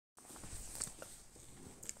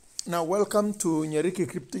Now, welcome to Nyerere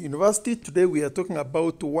Crypto University. Today we are talking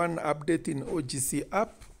about one update in OGC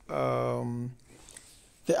app.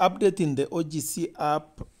 The update in the OGC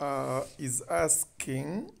app is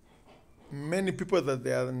asking many people that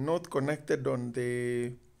they are not connected on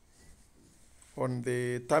the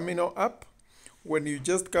terminal app. When you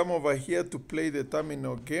just come over here to play the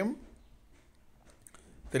terminal game,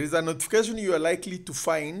 there is a notification you are likely to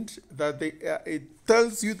find that it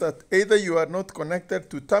tells you that either you are not connected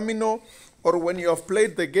to terminal, or when you have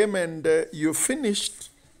played the game and you finished,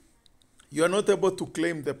 you are not able to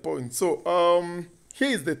claim the points. So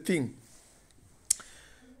here is the thing.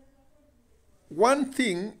 One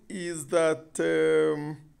thing is that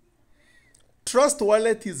Trust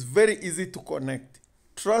Wallet is very easy to connect.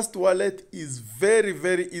 Trust Wallet is very,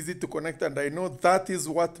 very easy to connect, and I know that is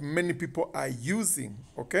what many people are using,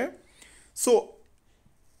 okay? So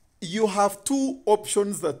you have two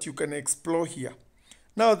options that you can explore here.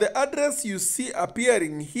 Now, the address you see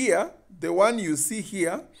appearing here, the one you see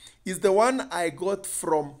here, is the one I got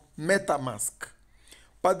from MetaMask.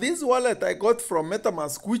 But this wallet I got from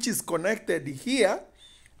MetaMask, which is connected here,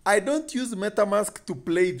 I don't use MetaMask to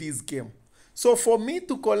play this game. So for me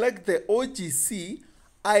to collect the OGC,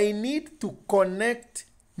 I need to connect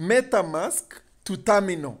MetaMask to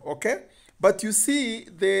terminal, okay? But you see,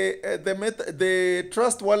 the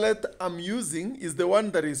Trust Wallet I'm using is the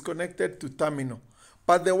one that is connected to terminal.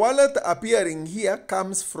 But the wallet appearing here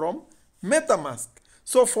comes from MetaMask.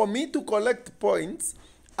 So for me to collect points,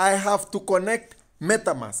 I have to connect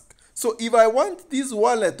MetaMask. So if I want this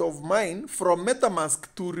wallet of mine from MetaMask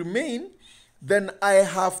to remain, then I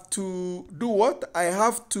have to do what? I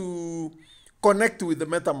have to connect with the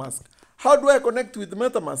MetaMask. How do I connect with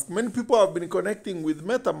MetaMask? Many people have been connecting with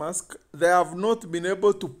MetaMask. They have not been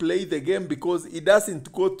able to play the game because it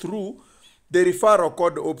doesn't go through the referral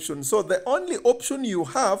code option. So the only option you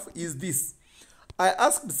have is this. I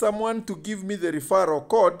asked someone to give me the referral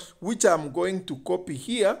code, which I'm going to copy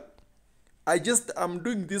here. I'm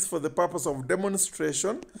doing this for the purpose of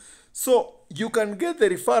demonstration. So you can get the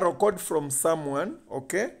referral code from someone,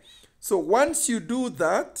 okay? So once you do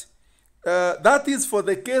that, that is for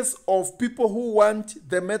the case of people who want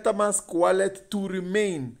the MetaMask wallet to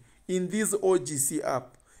remain in this OGC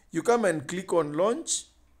app. You come and click on launch.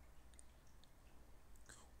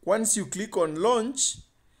 Once you click on launch,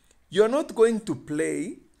 you're not going to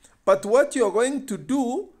play, but what you're going to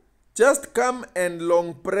do, just come and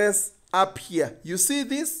long press up here. You see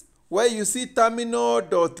this? Where you see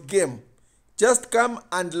terminal.game. Just come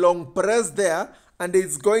and long press there, and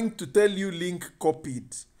it's going to tell you link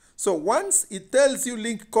copied. So once it tells you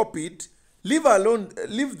link copied,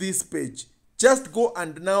 leave this page. Just go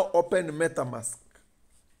and now open MetaMask.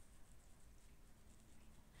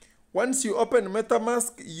 Once you open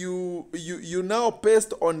MetaMask, you now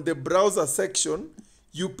paste on the browser section.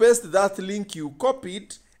 You paste that link you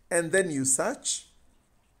copied, and then you search.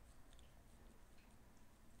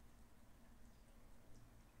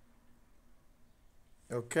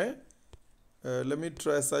 Okay. Let me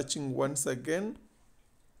try searching once again.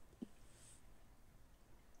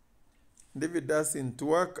 And if it doesn't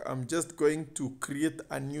work, I'm just going to create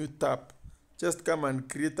a new tab. Just come and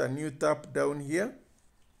create a new tab down here.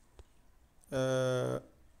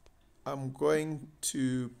 I'm going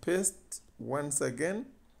to paste once again.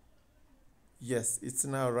 Yes, it's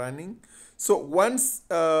now running. So once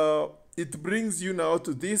it brings you now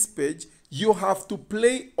to this page, you have to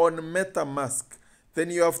play on MetaMask.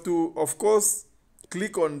 Then you have to, of course,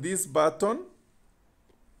 click on this button.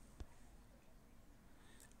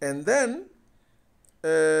 And then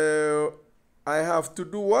I have to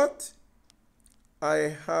do what?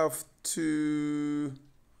 I have to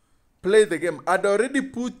play the game. I had already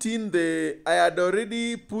put in the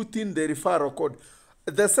referral code.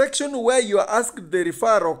 The section where you are asked the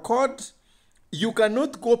referral code, you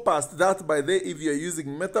cannot go past that by the if you are using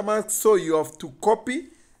MetaMask. So you have to copy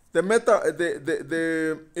the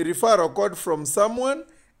referral code from someone,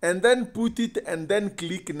 and then put it, and then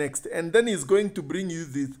click next, and then it's going to bring you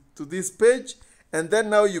to this page, and then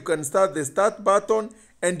now you can start the start button,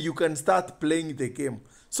 and you can start playing the game.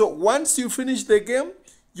 So once you finish the game,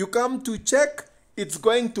 you come to check, it's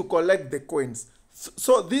going to collect the coins.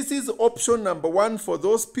 So this is option number one for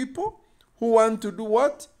those people who want to do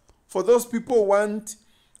what? For those people who want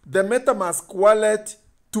the MetaMask wallet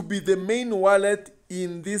to be the main wallet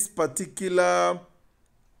in this particular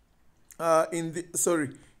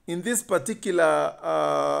in this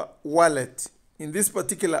particular wallet, in this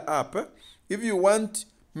particular app. If you want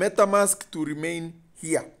MetaMask to remain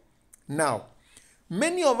here. Now,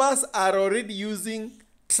 many of us are already using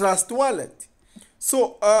Trust Wallet.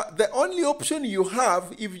 So the only option you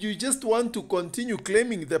have, if you just want to continue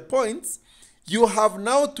claiming the points, you have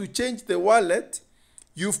now to change the wallet.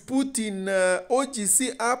 You've put in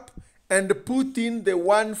OGC app and put in the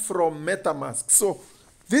one from MetaMask. So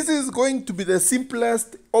this is going to be the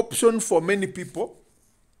simplest option for many people.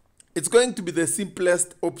 It's going to be the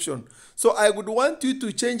simplest option. So I would want you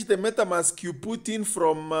to change the MetaMask you put in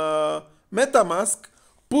from MetaMask,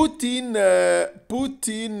 put in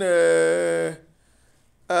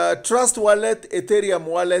Trust Wallet, Ethereum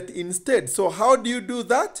wallet instead. So how do you do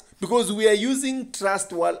that? Because we are using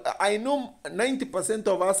Trust Wallet. I know 90%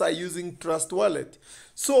 of us are using Trust Wallet.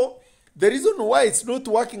 So the reason why it's not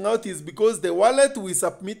working out is because the wallet we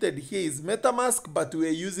submitted here is MetaMask, but we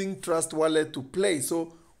are using Trust Wallet to play.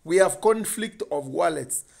 So we have conflict of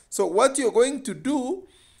wallets. So what you're going to do,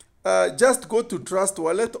 just go to Trust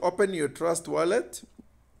Wallet, open your Trust Wallet.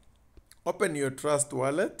 Open your Trust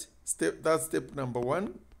Wallet. That's step number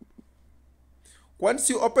 1. Once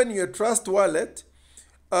you open your Trust Wallet,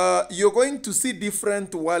 you're going to see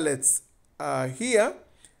different wallets here.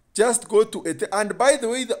 Just go to it. And by the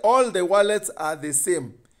way, all the wallets are the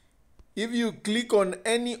same. If you click on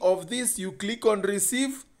any of these, you click on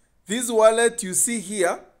receive. This wallet you see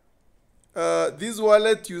here,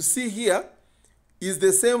 is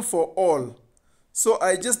the same for all. So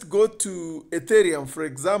I just go to Ethereum, for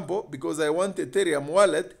example, because I want Ethereum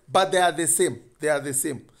wallet, but they are the same. They are the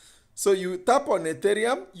same. So you tap on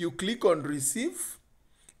Ethereum, you click on receive,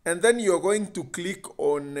 and then you're going to click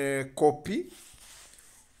on copy.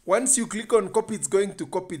 Once you click on copy, it's going to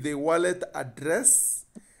copy the wallet address.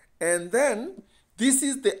 And then this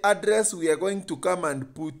is the address we are going to come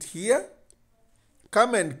and put here.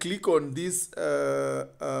 Come and click on this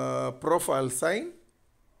profile sign.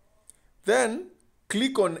 Then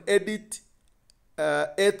click on edit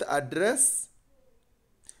ETH address.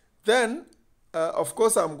 Then, of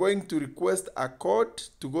course, I'm going to request a code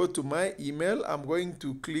to go to my email. I'm going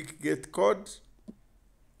to click get code.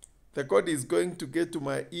 The code is going to get to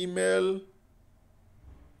my email.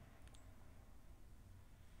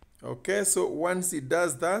 Okay, so once it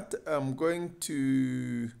does that, I'm going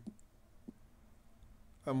to,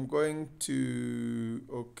 I'm going to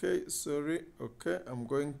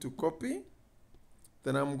copy.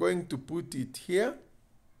 Then I'm going to put it here.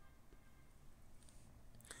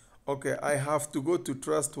 Okay, I have to go to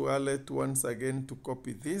Trust Wallet once again to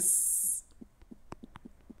copy this.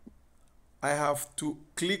 I have to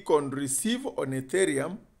click on receive on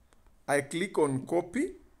Ethereum. I click on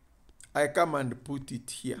copy. I come and put it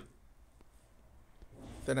here.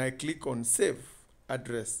 Then I click on save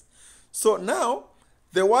address. So now,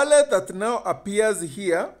 the wallet that now appears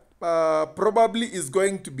here probably is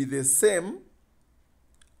going to be the same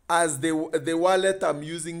as the wallet I'm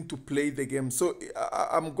using to play the game. So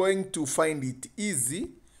I'm going to find it easy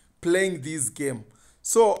playing this game.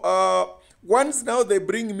 So once now they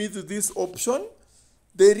bring me to this option,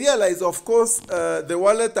 they realize, of course, the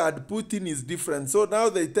wallet I had put in is different. So now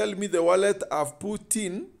they tell me the wallet I've put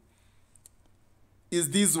in is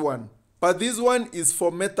this one. But this one is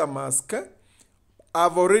for MetaMask.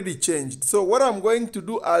 I've already changed. So what I'm going to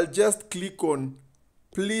do, I'll just click on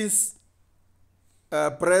please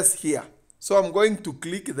press here. So I'm going to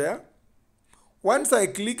click there. Once I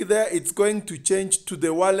click there, it's going to change to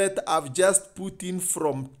the wallet I've just put in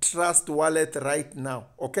from Trust Wallet right now.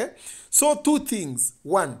 Okay? So two things.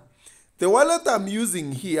 One, the wallet I'm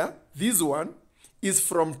using here, this one, is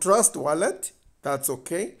from Trust Wallet. That's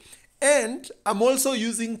okay. And I'm also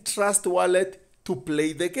using Trust Wallet to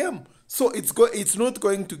play the game. So it's not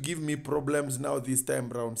going to give me problems now this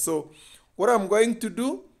time around. So what I'm going to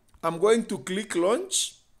do, I'm going to click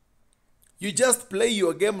launch. You just play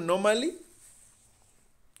your game normally.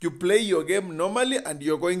 You play your game normally and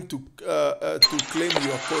you're going to claim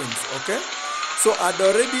your coins, okay? So I'd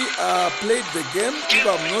already played the game, if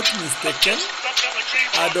I'm not mistaken.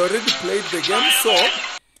 I'd already played the game, so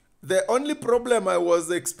the only problem I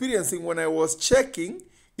was experiencing when I was checking,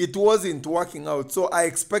 it wasn't working out. So I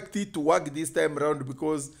expect it to work this time around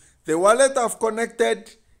because the wallet I've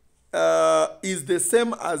connected is the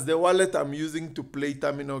same as the wallet I'm using to play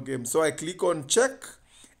terminal games. So I click on check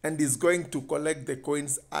and it's going to collect the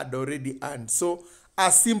coins I'd already earned. So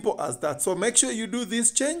as simple as that. So make sure you do this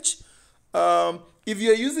change. If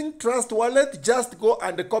you're using Trust Wallet, just go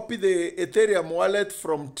and copy the Ethereum wallet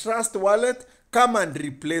from Trust Wallet, come and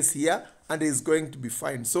replace here, and it's going to be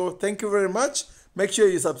fine. So thank you very much. Make sure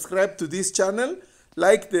you subscribe to this channel,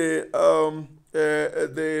 like the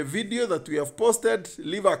video that we have posted,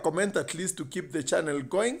 leave a comment at least to keep the channel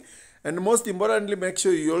going, and most importantly, make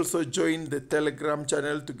sure you also join the Telegram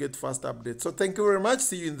channel to get fast updates. So thank you very much.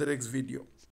 See you in the next video.